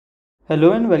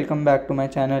Hello and welcome back to my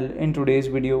channel. In today's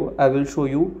video, I will show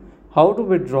you how to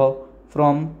withdraw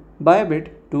from Bybit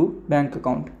to bank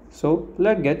account. So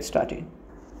let's get started.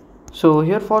 So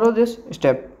here follow this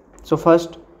step. So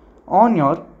first on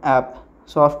your app.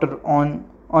 So after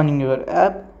owning your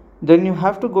app, then you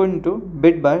have to go into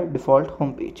Bit by default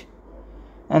homepage.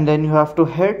 And then you have to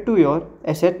head to your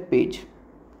asset page.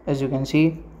 As you can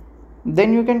see,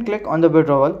 then you can click on the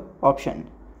withdrawal option.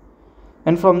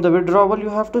 And from the withdrawal you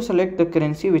have to select the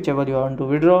currency whichever you want to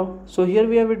withdraw. So here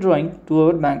we are withdrawing to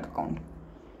our bank account.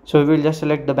 So we will just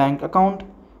select the bank account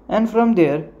and from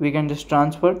there we can just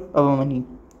transfer our money.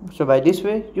 So by this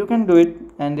way you can do it,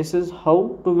 and this is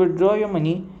how to withdraw your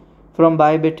money from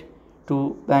Bybit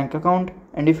to bank account.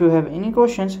 And if you have any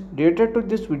questions related to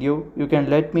this video, you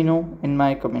can let me know in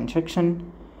my comment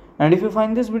section. And if you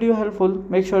find this video helpful,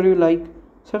 make sure you like,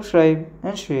 subscribe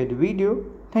and share the video.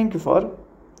 Thank you for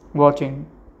watching.